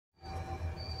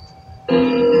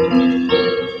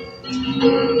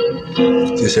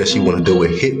She said she wanna do a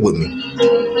hit with me.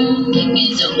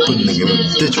 Put a nigga in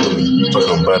a ditch with me.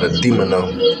 Talking about a demon now.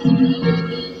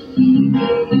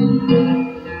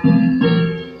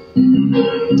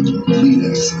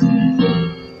 Please.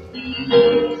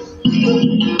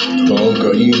 Oh,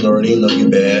 girl, you already know you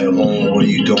bad. Oh, where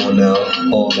you going now?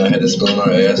 Oh, I had to spill on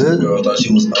her ass. Girl, I thought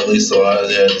she was ugly, so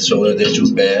I had to show her that she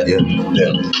was bad. Yeah.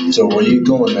 So where you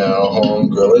going now? Home,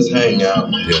 girl, let's hang out.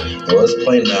 Yeah. Let's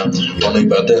play now. Only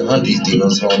about to hunt these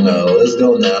demons. Home now, let's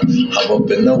go now. Hop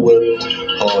up in the whip.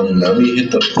 Home, now we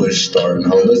hit the push start.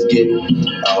 Home, let's get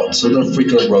out to the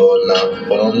freaking road now.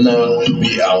 Hold on now,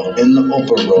 we out in the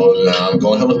open road now. I'm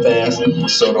going hella fast,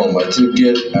 so don't like to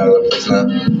get out of the place now.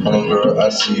 Hold on, girl, I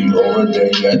see you over there.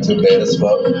 You acting bad as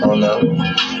fuck. Hold on now,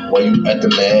 why you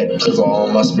acting mad? Cause all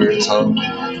my spirits,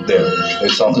 there, they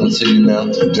talking to you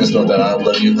now. Just know that I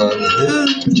love you, hun.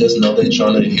 Just know they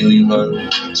trying to heal you,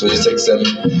 hun. So just accept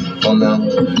me. Hold on now,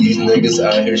 these niggas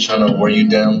out here trying to wear you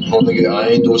down. Hold on, nigga, I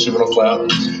ain't doing shit gonna fly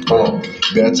out. Hold on,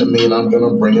 back to me and I'm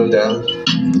gonna bring them down.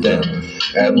 Damn,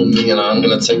 add with me and I'm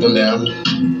gonna take them down.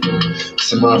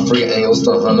 Send my free angels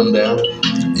to hunt them down.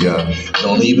 Yeah,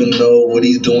 don't even know what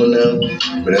he's doing now,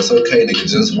 but that's okay, nigga.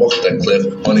 Just walk that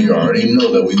cliff. Honey, you already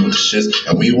know that we with the shits,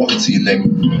 and we walking to you, nigga.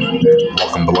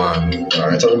 Walking blind.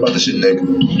 Alright, talking about the shit, nigga.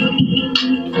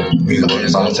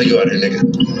 I'm gonna take you out here, nigga.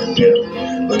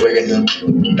 Yeah. Look back at him.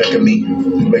 Back at me.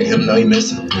 Look back at him. Now he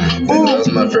missing. Nigga, that's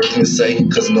my favorite thing to say,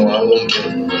 cause no, I'm gonna get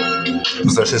him.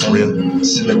 Was that shit real?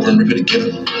 Sit in the Grim Reaper to get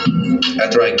him.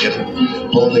 After I get him.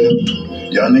 Oh, nigga.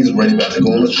 Y'all niggas ready about to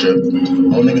go on a trip.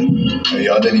 Oh, nigga. And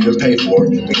y'all didn't even pay for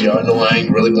it. Nigga, y'all know I ain't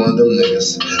really one of them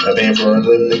niggas. I paying for one of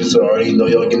them niggas, so I already know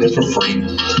y'all getting it for free.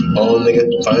 Oh, nigga.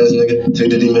 Find this nigga. Take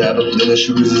the demon out of him. Then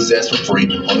shoot his ass for free.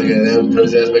 Oh, nigga. Then put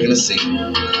his ass back in the seat.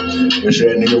 Make sure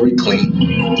that nigga re-clean.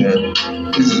 Yeah.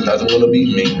 This is nothing gonna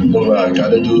beat me. No, I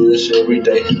gotta do this shit every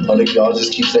day. Oh, nigga, y'all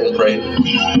just keep saying pray.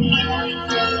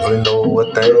 I don't know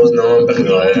what that Girls know I'm back in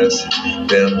your ass.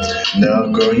 Damn. Now,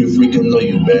 girl, you freaking know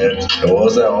you bad. And what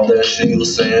was that all that shit you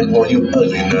was saying? Oh, you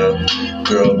ugly now.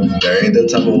 Girl, there ain't the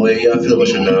type of way I feel about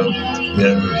you now.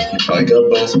 Yeah, you probably got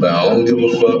bumps, but I don't give a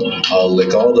fuck. I'll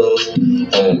lick all those.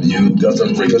 You got some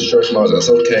freaking stretch marks, that's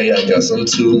okay. I got some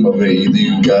too, my baby.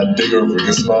 You got bigger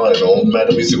freaking small. It don't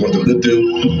matter, we still gonna do the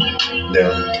do.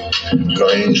 Damn. Girl,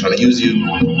 I ain't trying to use you.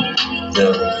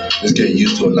 Yeah, just get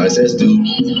used to a nice ass dude.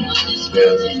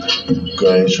 Yeah,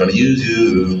 girl, I ain't trying to use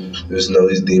you. Just know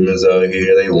these demons out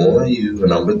here, they want you,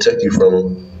 and I'll protect you from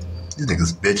them. These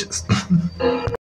niggas bitches.